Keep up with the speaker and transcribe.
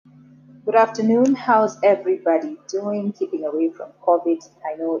Good afternoon. How's everybody doing? Keeping away from COVID.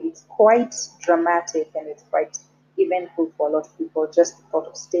 I know it's quite dramatic and it's quite eventful for a lot of people. Just the thought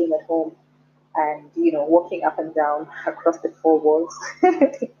of staying at home and walking up and down across the four walls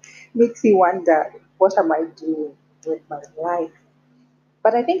makes you wonder, what am I doing with my life?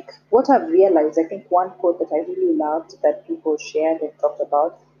 But I think what I've realized, I think one quote that I really loved that people shared and talked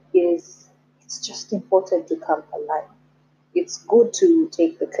about is, it's just important to come alive. It's good to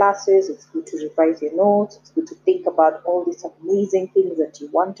take the classes, it's good to revise your notes, it's good to think about all these amazing things that you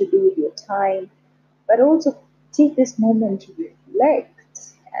want to do with your time, but also take this moment to reflect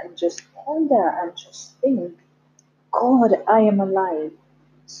and just ponder and just think, God, I am alive.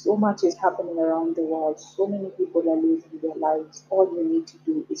 So much is happening around the world. So many people are losing their lives. All you need to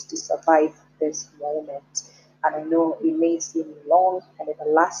do is to survive this moment. And I know it may seem long and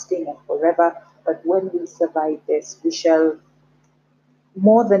everlasting and forever, but when we survive this, we shall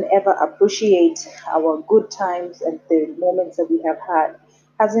more than ever appreciate our good times and the moments that we have had.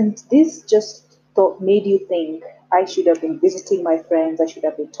 Hasn't this just made you think, I should have been visiting my friends, I should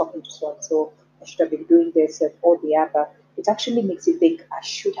have been talking to so and so, I should have been doing this and all the other? It actually makes you think, I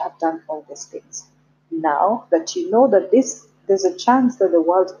should have done all these things. Now that you know that there's a chance that the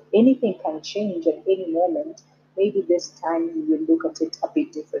world, anything can change at any moment, maybe this time you will look at it a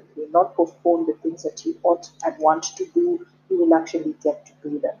bit differently, not postpone the things that you ought and want to do. You will actually get to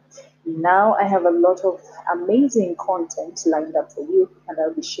do them. Now I have a lot of amazing content lined up for you, and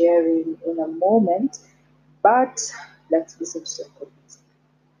I'll be sharing in a moment. But let's listen to some good music.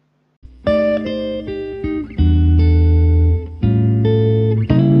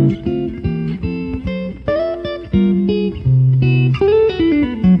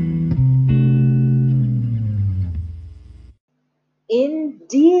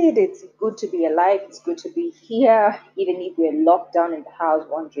 Indeed, it's good to be alive. It's good to be here, even if we're locked down in the house,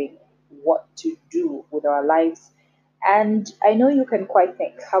 wondering what to do with our lives. And I know you can quite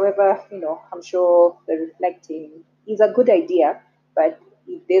think. However, I'm sure the reflecting is a good idea. But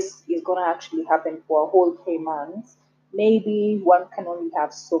if this is going to actually happen for a whole 3 months, maybe one can only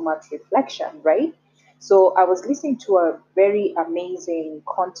have so much reflection, right? So I was listening to a very amazing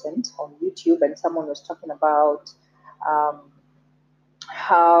content on YouTube, and someone was talking about um,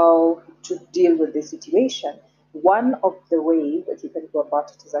 how to deal with the situation. One of the ways that you can go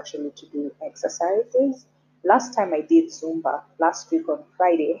about it is actually to do exercises. Last time I did Zumba last week on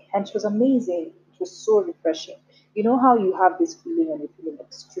Friday, and it was amazing. It was so refreshing. You know how you have this feeling and you're feeling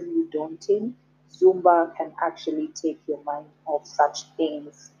extremely daunting? Zumba can actually take your mind off such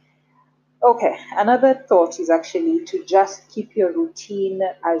things. Okay, another thought is actually to just keep your routine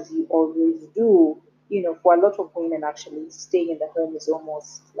as you always do. For a lot of women, actually, staying in the home is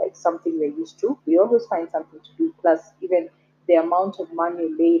almost like something we're used to. We always find something to do. Plus, even the amount of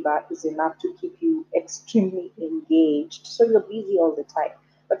manual labor is enough to keep you extremely engaged. So you're busy all the time.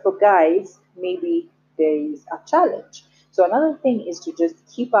 But for guys, maybe there is a challenge. So another thing is to just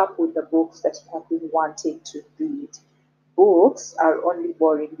keep up with the books that you have been wanting to read. Books are only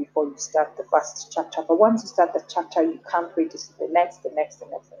boring before you start the first chapter, but once you start the chapter, you can't wait to see the next, the next, the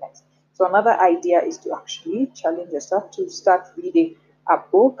next, the next. So another idea is to actually challenge yourself to start reading a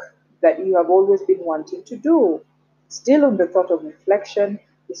book that you have always been wanting to do. Still on the thought of reflection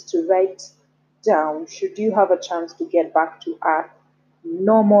is to write down, should you have a chance to get back to earth,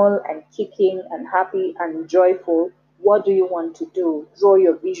 normal and kicking and happy and joyful, what do you want to do? Draw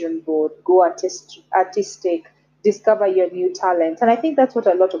your vision board, go artistic, discover your new talent. And I think that's what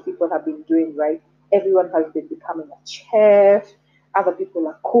a lot of people have been doing, right? Everyone has been becoming a chef, other people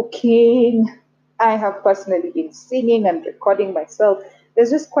are cooking. I have personally been singing and recording myself. There's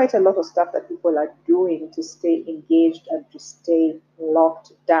just quite a lot of stuff that people are doing to stay engaged and to stay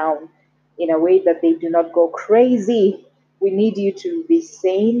locked down in a way that they do not go crazy. We need you to be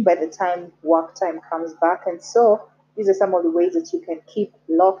sane by the time work time comes back. And so these are some of the ways that you can keep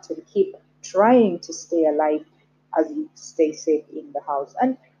locked and keep trying to stay alive as you stay safe in the house.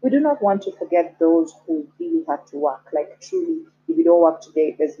 And we do not want to forget those who really had to work. Like, truly, if you don't work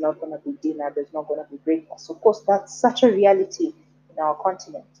today, there's not going to be dinner, there's not going to be breakfast. Of course, that's such a reality in our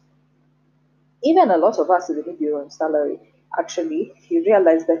continent. Even a lot of us, even if you're on salary, actually, you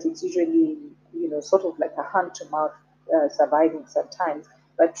realize that it's usually, sort of like a hand to mouth surviving sometimes.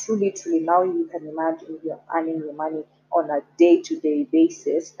 But truly, truly, now you can imagine you're earning your money on a day to day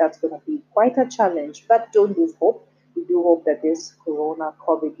basis. That's going to be quite a challenge. But don't lose hope. We do hope that this corona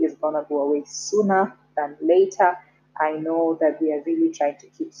COVID is going to go away sooner than later. I know that we are really trying to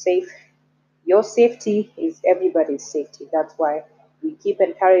keep safe. Your safety is everybody's safety. That's why we keep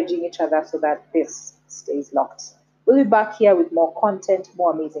encouraging each other so that this stays locked. We'll be back here with more content,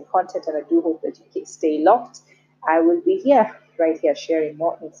 more amazing content, and I do hope that you can stay locked. I will be here, right here, sharing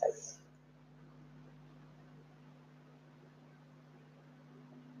more insights.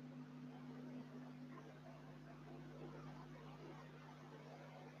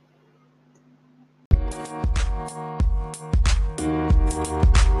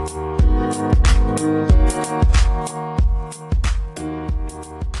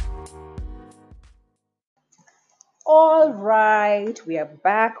 All right, we are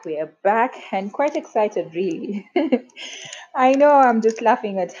back. We are back, and quite excited, really. I know I'm just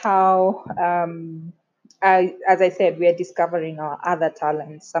laughing at how, as I said, we are discovering our other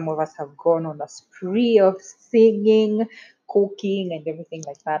talents. Some of us have gone on a spree of singing, cooking, and everything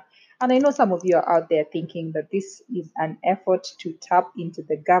like that. And I know some of you are out there thinking that this is an effort to tap into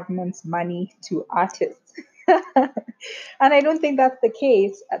the government's money to artists. And I don't think that's the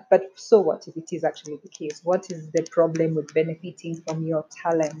case. But so what if it is actually the case? What is the problem with benefiting from your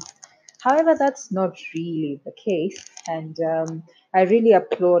talent? However, that's not really the case. And I really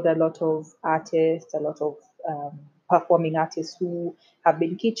applaud a lot of artists, a lot of performing artists who have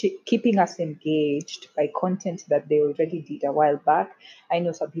been keeping us engaged by content that they already did a while back. I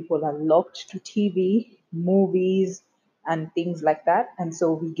know some people are locked to TV, movies, and things like that. And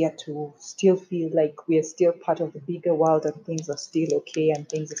so we get to still feel like we are still part of the bigger world and things are still okay and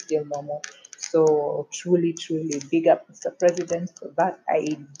things are still normal. So truly, truly big up Mr. President for that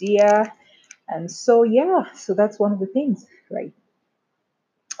idea. And so, yeah, so that's one of the things, right?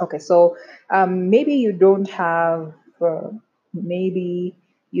 Okay, so maybe you don't have, maybe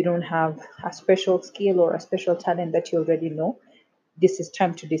you don't have a special skill or a special talent that you already know. This is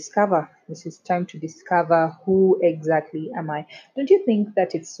time to discover. This is time to discover who exactly am I. Don't you think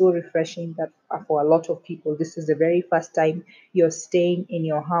that it's so refreshing that for a lot of people, this is the very first time you're staying in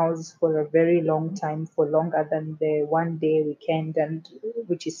your house for a very long time, for longer than the one day weekend, and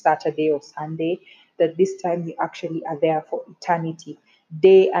which is Saturday or Sunday, that this time you actually are there for eternity.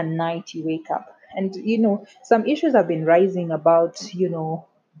 Day and night you wake up. And some issues have been rising about,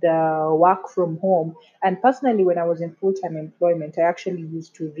 the work from home. And personally, when I was in full time employment, I actually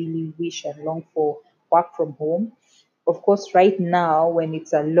used to really wish and long for work from home. Of course, right now, when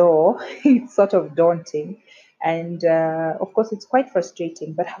it's a law, it's sort of daunting. And of course, it's quite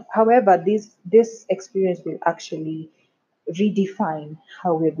frustrating. But however, this experience will actually redefine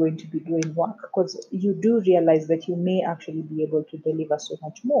how we're going to be doing work because you do realize that you may actually be able to deliver so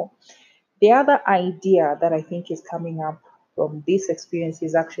much more. The other idea that I think is coming up from this experience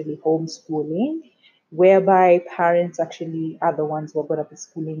is actually homeschooling, whereby parents actually are the ones who are going to be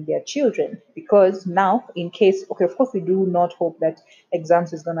schooling their children. Because now, in case, okay, of course, we do not hope that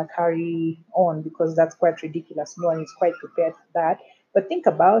exams is going to carry on because that's quite ridiculous. No one is quite prepared for that. But think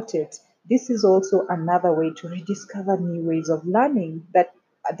about it. This is also another way to rediscover new ways of learning that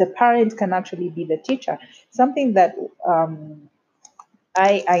the parent can actually be the teacher. Something that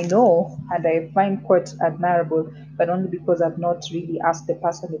I know and I find quite admirable, but only because I've not really asked the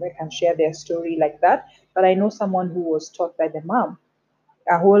person if I can share their story like that. But I know someone who was taught by the mom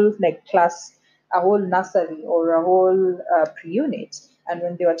a whole like class, a whole nursery or a whole pre-unit. And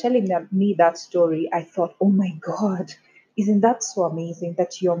when they were telling me that story, I thought, oh my God, isn't that so amazing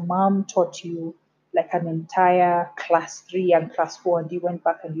that your mom taught you like an entire class three and class four, and you went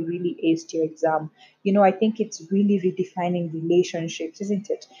back and you really aced your exam. I think it's really redefining relationships, isn't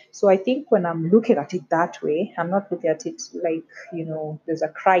it? So I think when I'm looking at it that way, I'm not looking at it like, there's a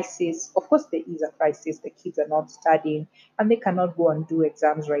crisis. Of course, there is a crisis. The kids are not studying and they cannot go and do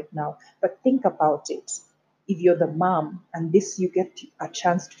exams right now. But think about it. If you're the mom and this you get a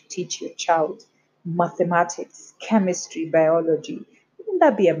chance to teach your child mathematics, chemistry, biology, wouldn't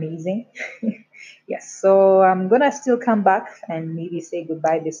that be amazing? Yes, so I'm gonna still come back and maybe say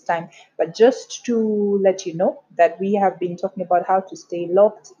goodbye this time. But just to let you know that we have been talking about how to stay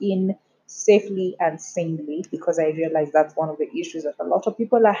locked in safely and sanely because I realize that's one of the issues that a lot of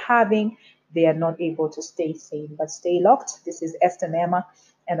people are having. They are not able to stay sane, but stay locked. This is Esther Nema,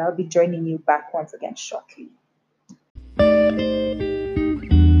 and I'll be joining you back once again shortly.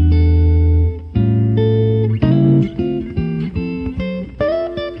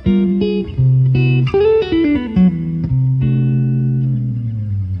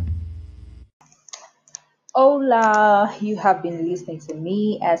 Hola, you have been listening to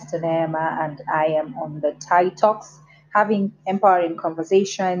me, Esther Nema, and I am on the Thai Talks, having empowering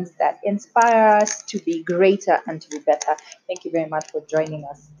conversations that inspire us to be greater and to be better. Thank you very much for joining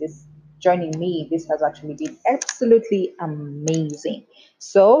us. Joining me. This has actually been absolutely amazing.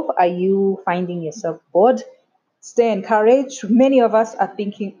 So, are you finding yourself bored? Stay encouraged. Many of us are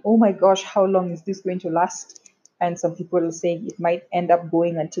thinking, oh my gosh, how long is this going to last? and some people are saying it might end up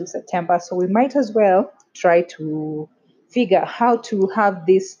going until September. So we might as well try to figure how to have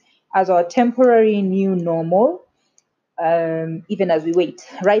this as our temporary new normal, even as we wait.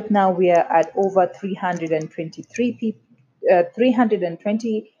 Right now, we are at over 323 people,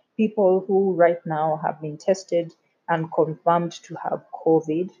 320 people who right now have been tested and confirmed to have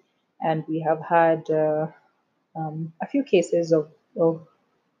COVID, and we have had a few cases of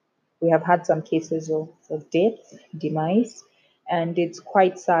we have had some cases of death, demise, and it's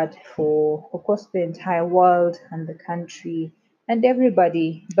quite sad for, of course, the entire world and the country and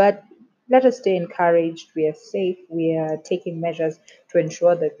everybody. But let us stay encouraged. We are safe. We are taking measures to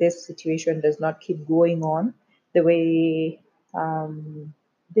ensure that this situation does not keep going on the way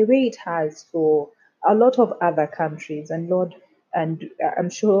the way it has for a lot of other countries. And Lord, and I'm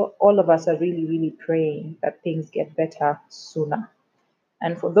sure all of us are really, really praying that things get better sooner.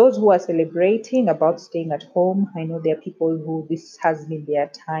 And for those who are celebrating about staying at home, I know there are people who this has been their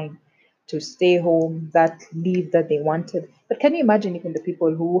time to stay home, that leave that they wanted. But can you imagine even the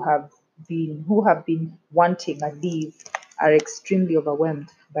people who have been wanting a leave are extremely overwhelmed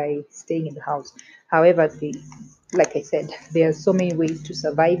by staying in the house. However, like I said, there are so many ways to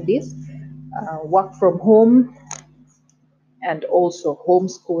survive this. Work from home, and also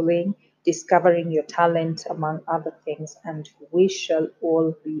homeschooling, discovering your talent, among other things, and we shall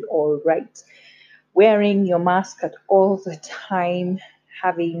all be all right. Wearing your mask at all the time,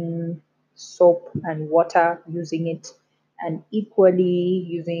 having soap and water, using it, and equally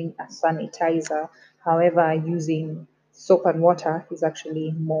using a sanitizer. However, using soap and water is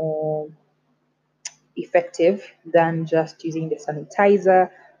actually more effective than just using the sanitizer.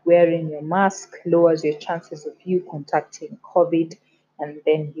 Wearing your mask lowers your chances of you contacting COVID, and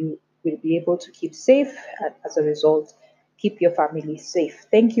then you will be able to keep safe. And as a result, keep your family safe.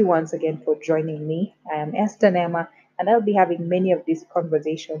 Thank you once again for joining me. I am Esther Nema, and I'll be having many of these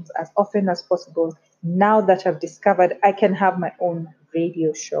conversations as often as possible now that I've discovered I can have my own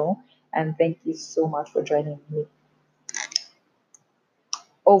radio show. And thank you so much for joining me.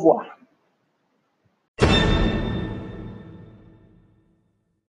 Au revoir.